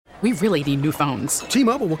We really need new phones.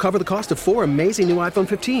 T-Mobile will cover the cost of 4 amazing new iPhone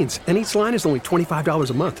 15s, and each line is only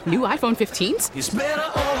 $25 a month. New iPhone 15s? It's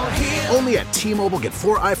better over here. Only at T-Mobile, get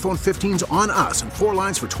 4 iPhone 15s on us and 4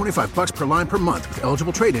 lines for $25 per line per month with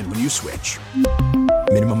eligible trade-in when you switch.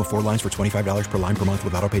 Minimum of 4 lines for $25 per line per month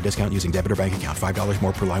with autopay discount using debit or bank account. $5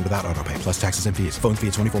 more per line without autopay, plus taxes and fees. Phone fee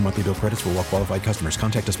at 24 monthly bill credits for well-qualified customers.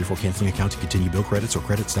 Contact us before canceling account to continue bill credits or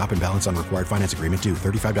credit stop and balance on required finance agreement due.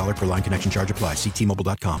 $35 per line connection charge applies. See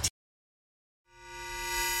T-Mobile.com.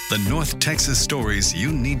 The North Texas stories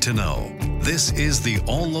you need to know. This is the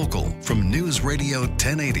All Local from News Radio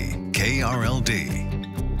 1080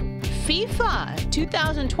 KRLD. FIFA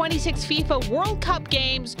 2026 FIFA World Cup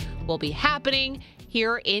games will be happening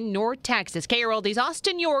here in North Texas. KRLD's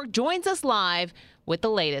Austin York joins us live with the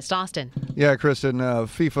latest. Austin. Yeah, Kristen,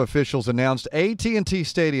 FIFA officials announced AT&T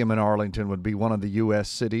Stadium in Arlington would be one of the U.S.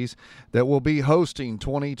 cities that will be hosting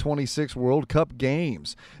 2026 World Cup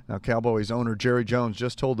games. Now, Cowboys owner Jerry Jones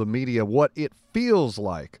just told the media what it feels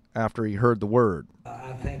like after he heard the word.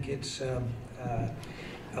 I think it's a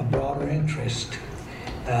broader interest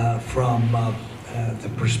from the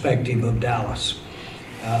perspective of Dallas.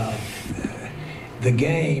 The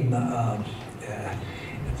game,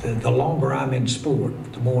 the longer I'm in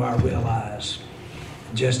sport, the more I realize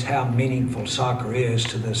just how meaningful soccer is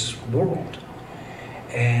to this world.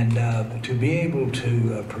 And to be able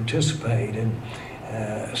to participate in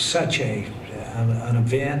such an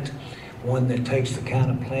event, one that takes the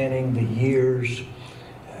kind of planning, the years,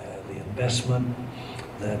 the investment,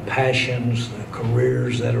 the passions, the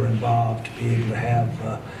careers that are involved, to be able to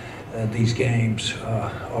have these games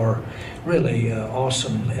are really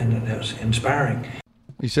awesome and inspiring.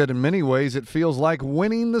 He said in many ways it feels like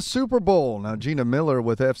winning the Super Bowl. Now, Gina Miller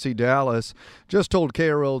with FC Dallas just told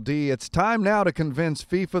KRLD it's time now to convince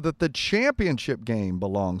FIFA that the championship game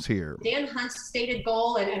belongs here. Dan Hunt's stated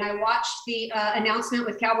goal, and I watched the announcement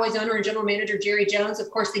with Cowboys owner and general manager Jerry Jones.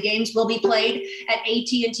 Of course, the games will be played at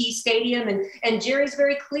AT&T Stadium, and Jerry's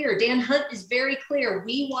very clear. Dan Hunt is very clear.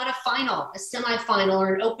 We want a final, a semifinal,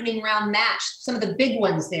 or an opening round match, some of the big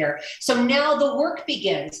ones there. So now the work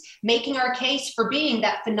begins, making our case for being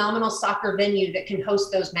that phenomenal soccer venue that can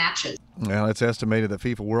host those matches. Well, it's estimated that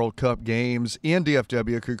FIFA World Cup games in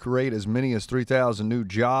DFW could create as many as 3,000 new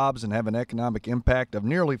jobs and have an economic impact of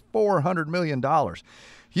nearly $400 million.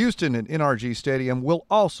 Houston and NRG Stadium will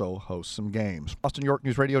also host some games. Austin York,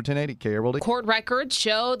 News Radio 1080 KRLD. Court records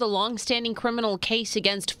show the long-standing criminal case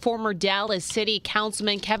against former Dallas City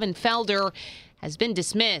Councilman Kevin Felder has been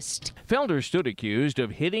dismissed. Felder stood accused of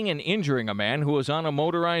hitting and injuring a man who was on a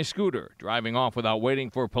motorized scooter, driving off without waiting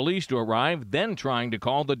for police to arrive, then trying to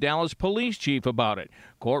call the Dallas police chief about it.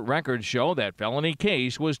 Court records show that felony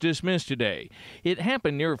case was dismissed today. It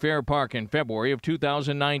happened near Fair Park in February of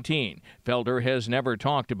 2019. Felder has never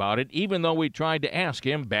talked about it, even though we tried to ask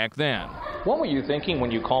him back then. What were you thinking when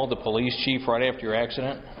you called the police chief right after your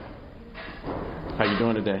accident? How you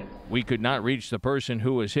doing today? We could not reach the person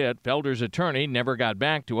who was hit. Felder's attorney never got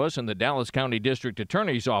back to us, and the Dallas County District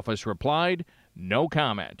Attorney's Office replied, no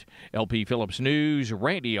comment. LP Phillips News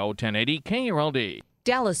Radio 1080 KRLD.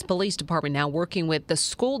 Dallas Police Department now working with the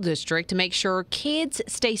school district to make sure kids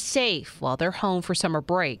stay safe while they're home for summer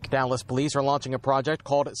break. Dallas Police are launching a project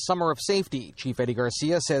called Summer of Safety. Chief Eddie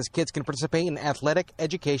Garcia says kids can participate in athletic,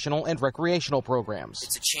 educational, and recreational programs.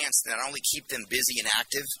 It's a chance to not only keep them busy and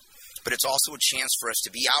active, but it's also a chance for us to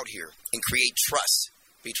be out here and create trust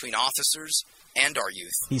between officers and our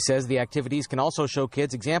youth. He says the activities can also show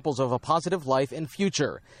kids examples of a positive life and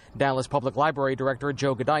future. Dallas Public Library Director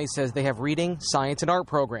Joe Gadice says they have reading, science, and art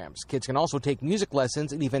programs. Kids can also take music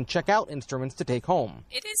lessons and even check out instruments to take home.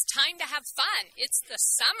 It is time to have fun. It's the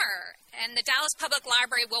summer, and the Dallas Public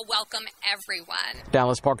Library will welcome everyone.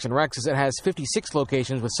 Dallas Parks and Rec says it has 56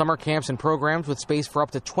 locations with summer camps and programs with space for up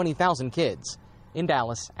to 20,000 kids. In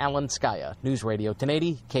Dallas, Alan Skaya, News Radio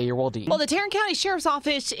 1080 KRLD. Well, the Tarrant County Sheriff's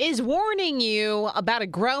Office is warning you about a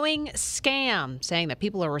growing scam, saying that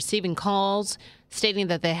people are receiving calls stating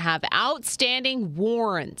that they have outstanding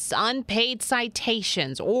warrants, unpaid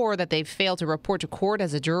citations, or that they've failed to report to court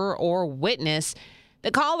as a juror or witness.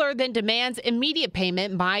 The caller then demands immediate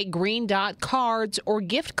payment by Green Dot cards or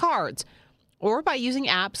gift cards, or by using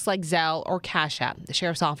apps like Zelle or Cash App. The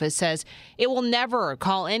Sheriff's Office says it will never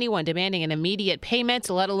call anyone demanding an immediate payment,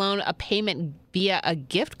 let alone a payment via a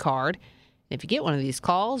gift card. If you get one of these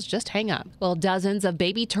calls, just hang up. Well, dozens of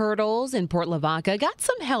baby turtles in Port Lavaca got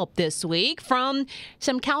some help this week from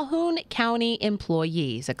some Calhoun County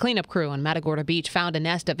employees. A cleanup crew on Matagorda Beach found a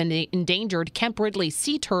nest of endangered Kemp Ridley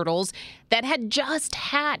sea turtles that had just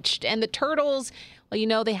hatched, and the turtles,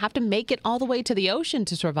 Well, they have to make it all the way to the ocean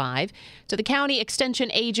to survive. So the county extension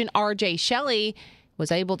agent, R.J. Shelley,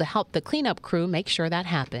 was able to help the cleanup crew make sure that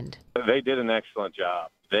happened. They did an excellent job.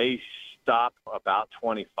 They stopped about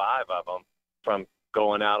 25 of them from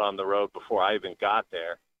going out on the road before I even got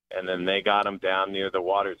there. And then they got them down near the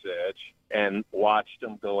water's edge and watched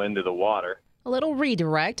them go into the water. A little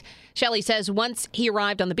redirect. Shelley says once he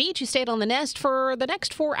arrived on the beach, he stayed on the nest for the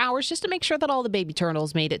next 4 hours just to make sure that all the baby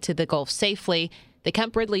turtles made it to the Gulf safely. The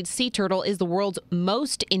Kemp Ridley sea turtle is the world's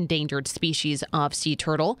most endangered species of sea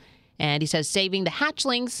turtle. And he says saving the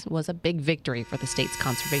hatchlings was a big victory for the state's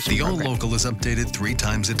conservation program. The All Local is updated 3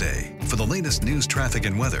 times a day. For the latest news, traffic,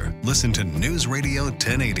 and weather, listen to News Radio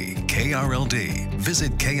 1080 KRLD.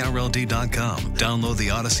 Visit KRLD.com, download the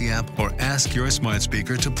Odyssey app, or ask your smart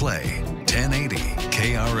speaker to play 1080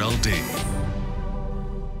 KRLD.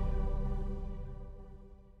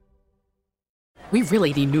 We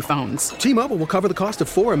really need new phones. T-Mobile will cover the cost of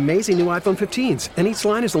 4 amazing new iPhone 15s, and each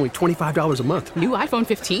line is only $25 a month. New iPhone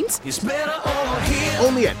 15s? It's better over here.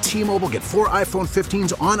 Only at T-Mobile, get 4 iPhone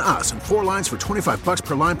 15s on us and 4 lines for $25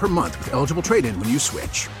 per line per month with eligible trade-in when you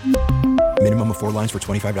switch. Minimum of 4 lines for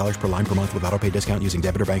 $25 per line per month with autopay discount using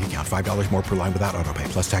debit or bank account. $5 more per line without autopay,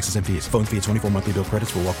 plus taxes and fees. Phone fee at 24 monthly bill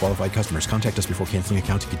credits for well-qualified customers. Contact us before canceling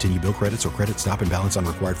account to continue bill credits or credit stop and balance on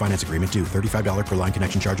required finance agreement due. $35 per line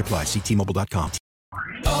connection charge applies. See T-Mobile.com.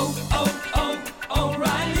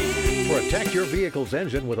 O'Reilly. Protect your vehicle's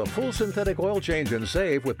engine with a full synthetic oil change and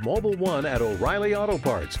save with Mobil 1 at O'Reilly Auto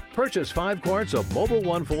Parts. Purchase 5 quarts of Mobil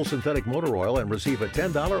 1 full synthetic motor oil and receive a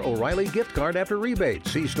 $10 O'Reilly gift card after rebate.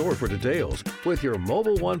 See store for details. With your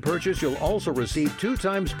Mobil 1 purchase, you'll also receive 2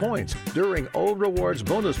 times points during O Rewards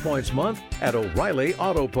Bonus Points Month at O'Reilly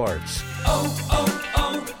Auto Parts.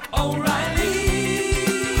 O'Reilly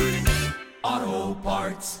Auto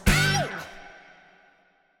Parts.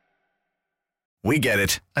 We get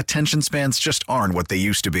it. Attention spans just aren't what they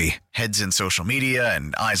used to be. Heads in social media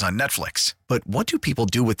and eyes on Netflix. But what do people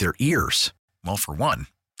do with their ears? Well, for one,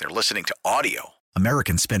 they're listening to audio.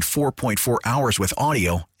 Americans spend 4.4 hours with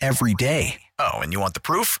audio every day. Oh, and you want the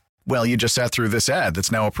proof? Well, you just sat through this ad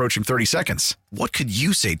that's now approaching 30 seconds. What could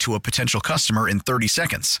you say to a potential customer in 30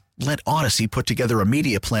 seconds? Let Odyssey put together a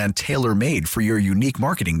media plan tailor-made for your unique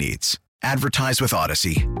marketing needs. Advertise with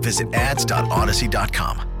Odyssey. Visit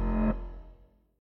ads.odyssey.com.